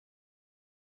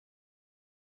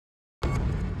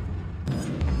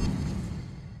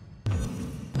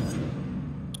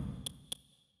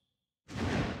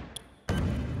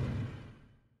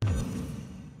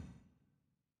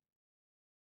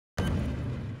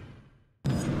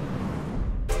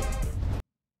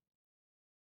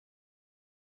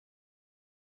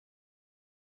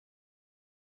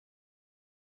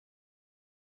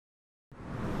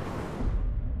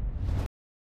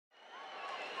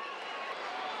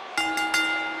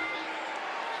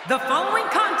The following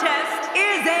contest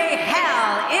is a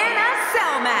Hell in a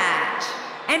Cell match,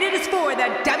 and it is for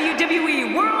the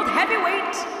WWE World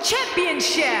Heavyweight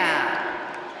Championship.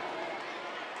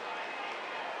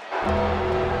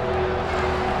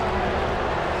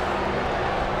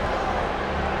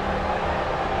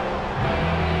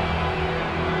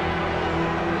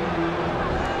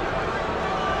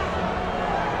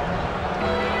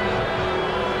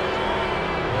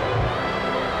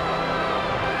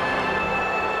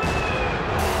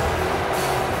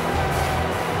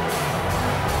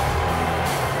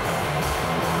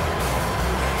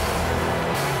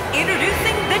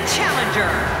 Introducing the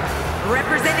challenger,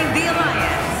 representing the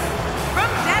Alliance, from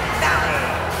Death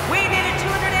Valley, weighing in at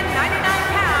 299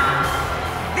 pounds,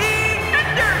 The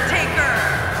Undertaker.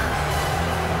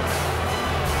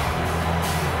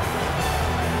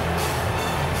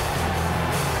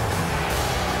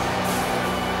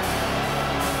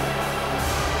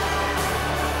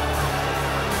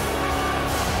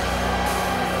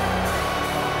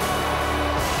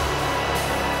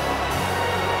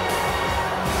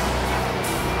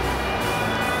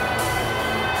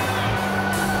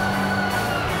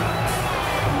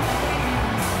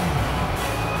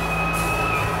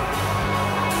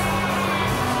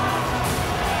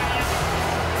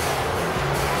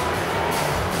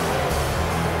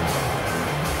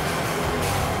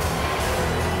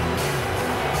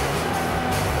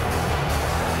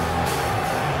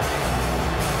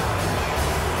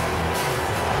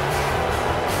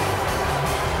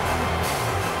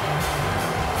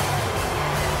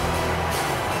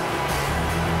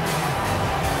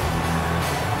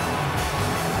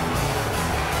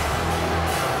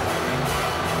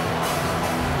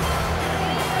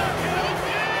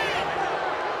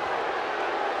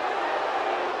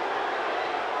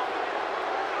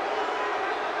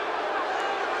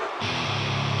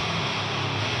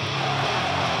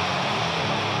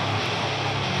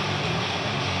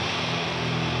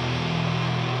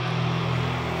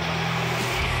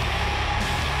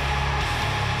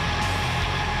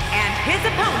 His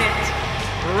opponent,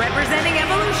 representing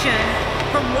Evolution,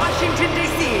 from Washington,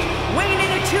 D.C., weighing in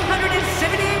at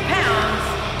 278 pounds,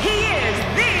 he is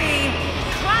the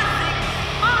Classic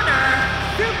Honor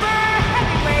Super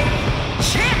Heavyweight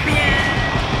Champion,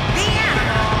 the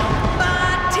Animal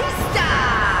Batista.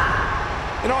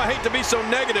 You know, I hate to be so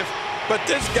negative, but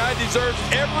this guy deserves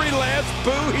every last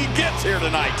boo he gets here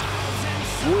tonight.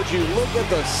 Would you look at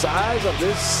the size of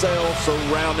this cell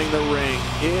surrounding the ring?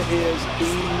 It is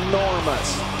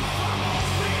enormous.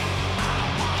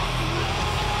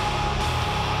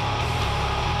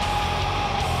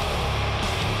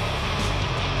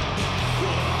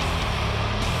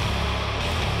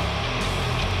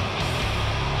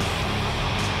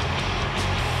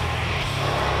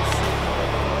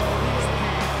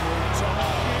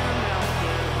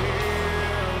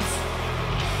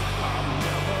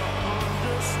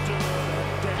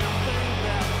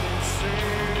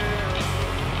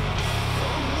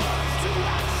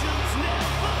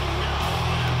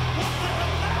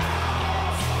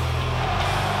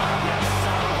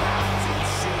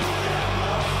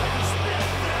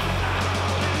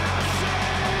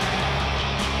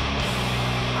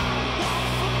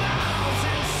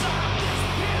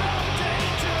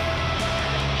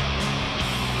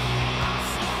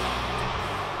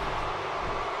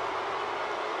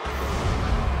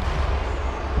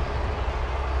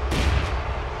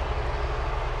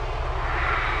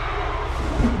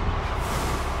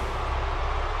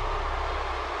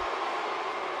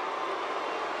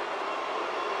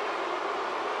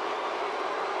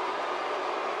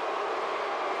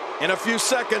 In a few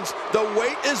seconds, the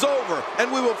wait is over,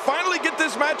 and we will finally get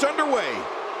this match underway.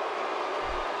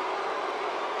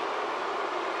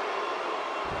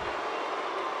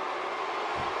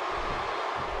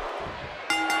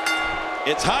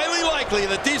 It's highly likely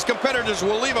that these competitors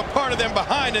will leave a part of them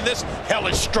behind in this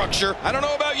hellish structure. I don't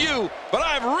know about you, but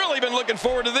I've really been looking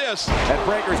forward to this. That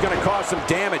breaker is going to cause some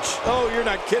damage. Oh, you're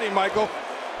not kidding, Michael.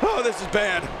 Oh, this is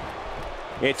bad.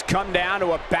 It's come down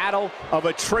to a battle of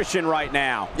attrition right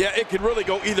now. Yeah, it could really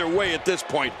go either way at this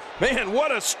point. Man,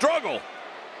 what a struggle.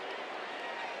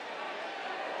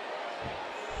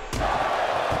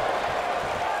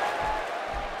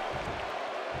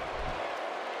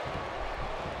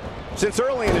 Since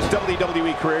early in his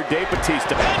WWE career, Dave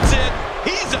Batista. That's it.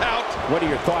 He's out. What are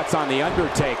your thoughts on The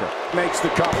Undertaker? Makes the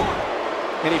cover.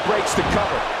 And he breaks the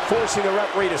cover, forcing the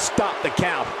referee to stop the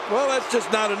count. Well, that's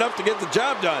just not enough to get the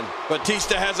job done.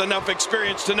 Batista has enough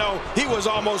experience to know he was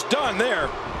almost done there.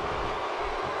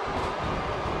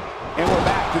 And we're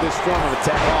back to this form of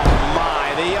attack. Oh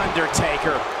my, The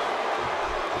Undertaker.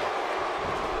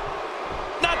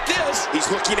 Not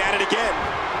He's looking at it again.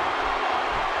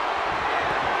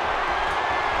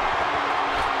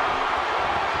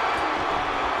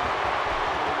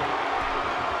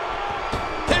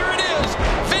 There it is,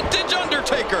 vintage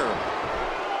Undertaker.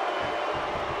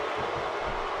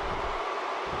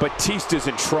 Batista's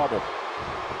in trouble.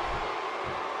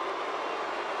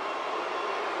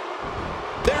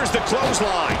 There's the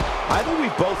clothesline. I think we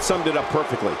both summed it up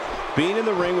perfectly. Being in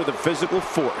the ring with a physical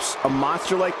force, a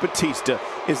monster like Batista,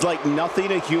 is like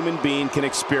nothing a human being can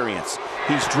experience.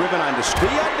 He's driven on to The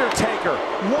Undertaker.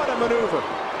 What a maneuver.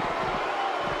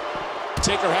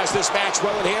 Taker has this match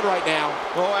well in hand right now.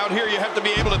 Oh, out here you have to be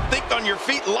able to think on your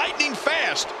feet lightning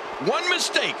fast. One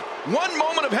mistake, one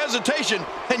moment of hesitation,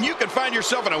 and you can find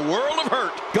yourself in a world of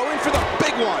hurt. Going for the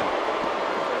big one.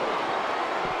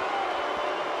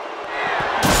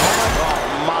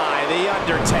 Oh my, The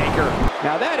Undertaker.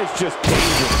 Now that is just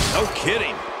dangerous. No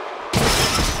kidding.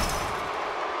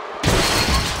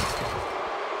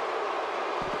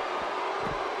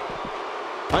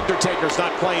 Undertaker's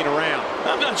not playing around.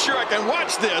 I'm not sure I can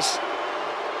watch this.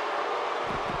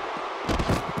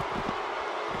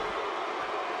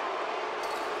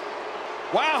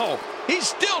 Wow, he's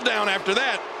still down after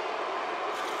that.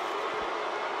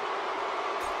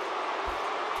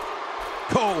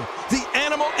 Cole, the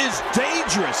animal is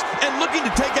dangerous and looking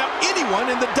to take out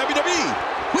anyone in the WWE.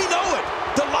 We know it.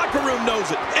 The locker room knows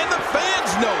it, and the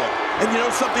fans know it. And you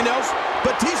know something else?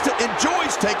 Batista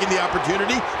enjoys taking the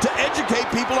opportunity to educate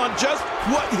people on just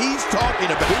what he's talking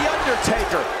about. The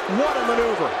Undertaker, what a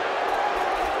maneuver.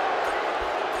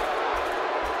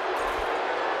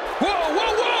 Whoa,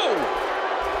 whoa, whoa!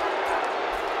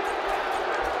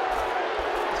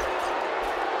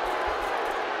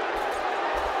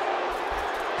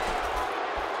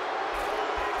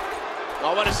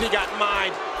 Oh, what has he got in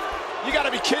mind? You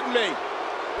gotta be kidding me.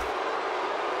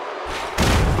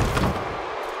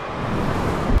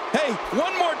 Hey,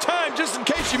 one more time just in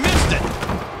case you missed it.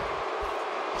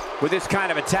 With this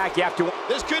kind of attack, you have to...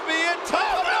 This could be it.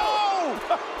 Oh, no!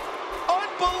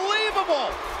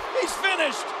 Unbelievable! He's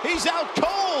finished. He's out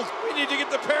cold. We need to get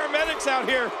the paramedics out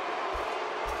here.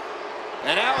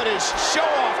 And now it is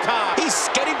show-off time. He's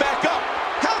getting back up.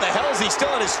 How the hell is he still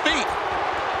on his feet?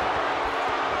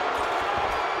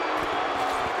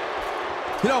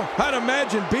 You know, I'd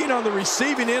imagine being on the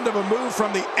receiving end of a move from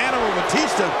the animal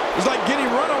Batista is like getting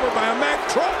run over by a Mack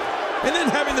truck and then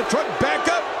having the truck back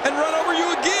up and run over you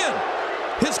again.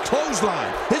 His clothesline,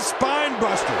 his spine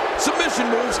buster, submission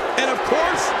moves, and of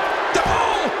course, the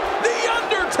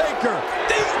Undertaker!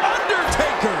 The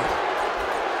Undertaker!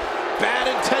 Bad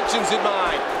intentions in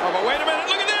mind. Oh, but wait a minute,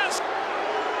 look at this!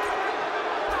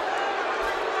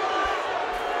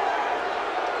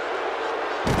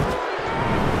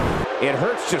 It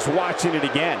hurts just watching it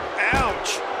again.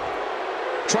 Ouch!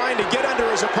 Trying to get under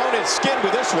his opponent's skin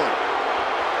with this one.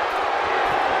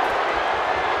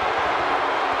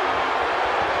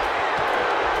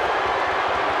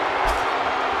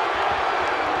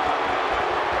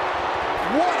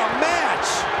 What a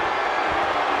match!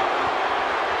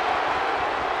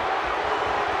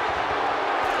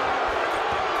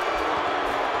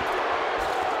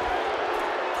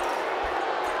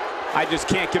 I just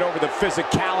can't get over the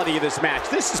physicality of this match.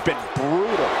 This has been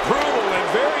brutal. Brutal and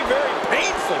very, very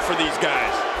painful for these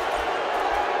guys.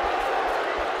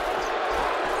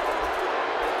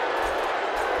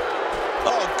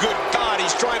 Oh, good God,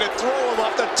 he's trying to throw him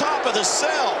off the top of the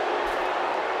cell.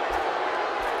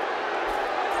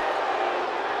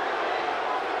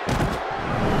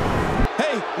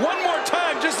 Hey, one more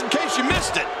time just in case you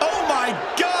missed it. Oh my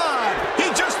God!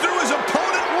 He just threw his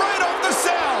opponent right off the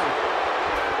cell!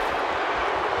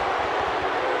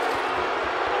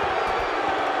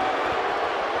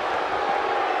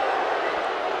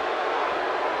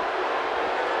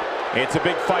 It's a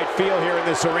big fight feel here in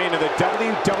this arena. The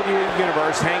WWE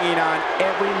Universe hanging on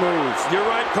every move. You're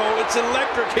right, Cole. It's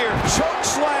electric here. Choke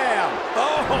slam!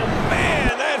 Oh,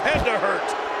 man, that had to hurt.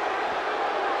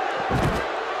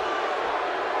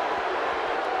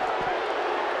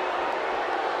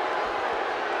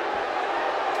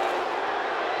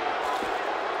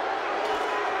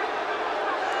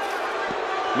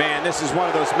 Man, this is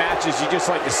one of those matches you just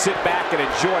like to sit back and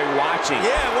enjoy watching.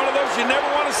 Yeah, one of those you never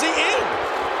want to see end.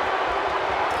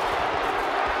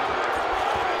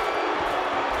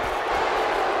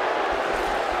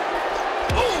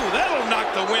 Ooh, that'll knock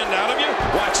the wind out of you.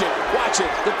 Watch it, watch it.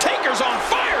 The Taker's on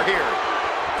fire here.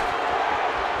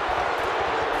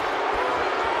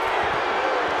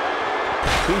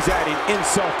 He's adding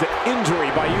insult to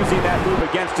injury by using that move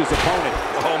against his opponent.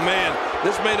 Oh, man,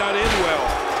 this may not end well.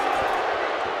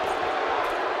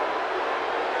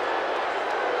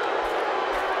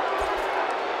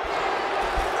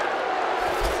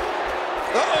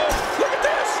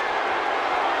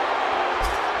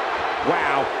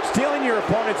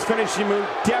 opponent's finishing move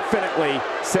definitely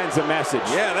sends a message.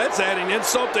 Yeah, that's adding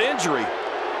insult to injury.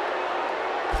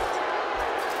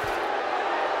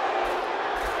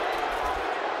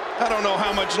 I don't know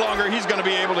how much longer he's going to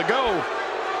be able to go.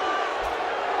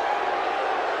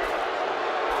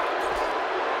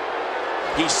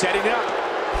 He's setting it up.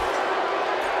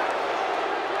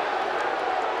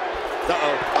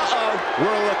 Uh-oh. Uh-oh.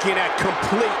 We're looking at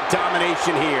complete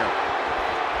domination here.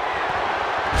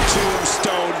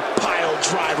 Tombstone pile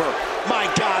driver.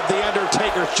 My God, the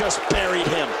Undertaker just buried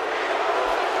him.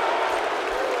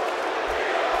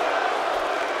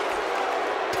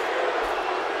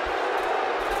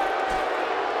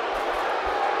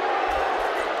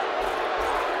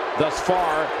 Thus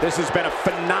far, this has been a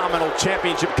phenomenal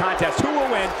championship contest. Who will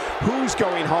win? Who's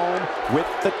going home with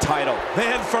the title?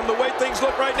 Man, from the way things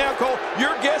look right now, Cole,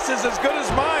 your guess is as good as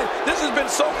mine. This has been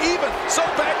so even, so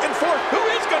back and forth. Who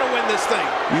is going to win this thing?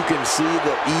 You can see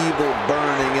the evil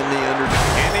burning in the Undertaker.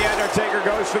 And the Undertaker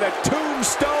goes for the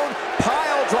Tombstone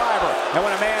pile driver. And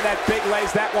when a man that big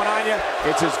lays that one on you,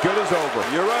 it's as good as over.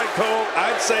 You're right, Cole.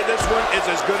 I'd say this one is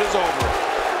as good as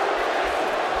over.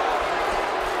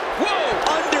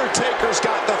 Undertaker's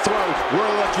got the throat.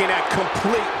 We're looking at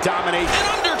complete domination.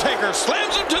 And Undertaker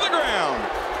slams him to the ground.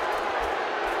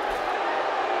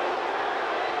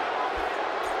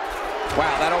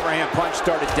 Wow, that overhand punch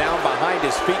started down behind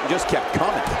his feet and just kept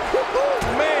coming.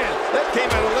 Man, that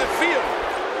came out of left field.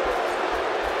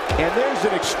 And there's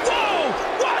an Whoa!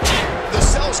 Watch it! The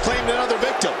Cells claimed another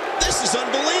victim. This is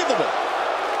unbelievable.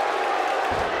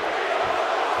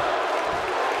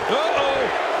 Uh-oh.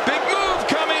 Big move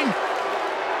coming.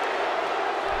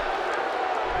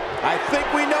 I think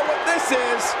we know what this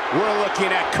is. We're looking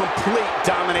at complete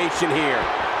domination here.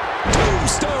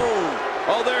 Tombstone!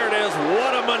 Oh, there it is.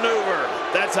 What a maneuver.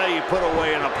 That's how you put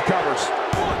away in a covers.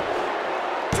 1,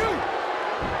 2,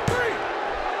 3.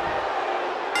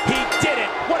 He did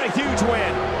it. What a huge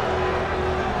win.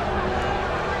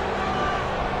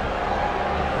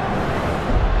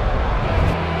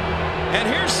 And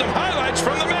here's some highlights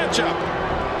from the matchup.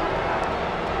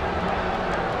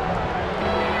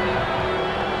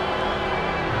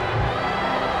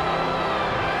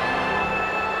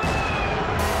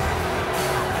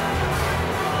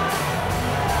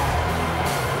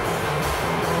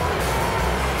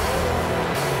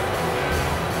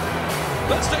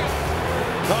 Let's take it.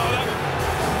 Oh, that...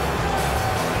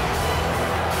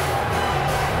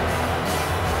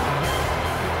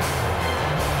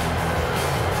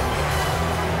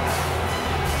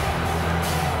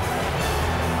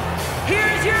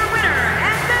 Here's your winner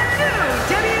and the new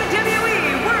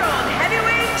WWE World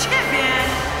Heavyweight Champion,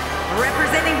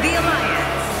 representing the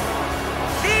Alliance,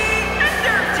 The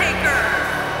Undertaker.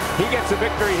 He gets a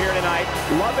victory here tonight.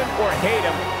 Love him or hate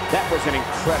him, that was an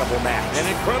incredible match.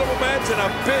 An incredible match and a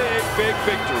big, big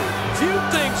victory. Few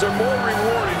things are more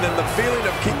rewarding than the feeling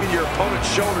of keeping your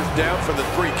opponent's shoulders down for the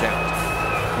 3 count.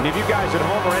 And if you guys at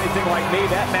home are anything like me,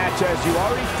 that match has you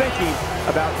already thinking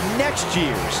about next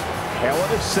year's Hell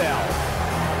in a Cell.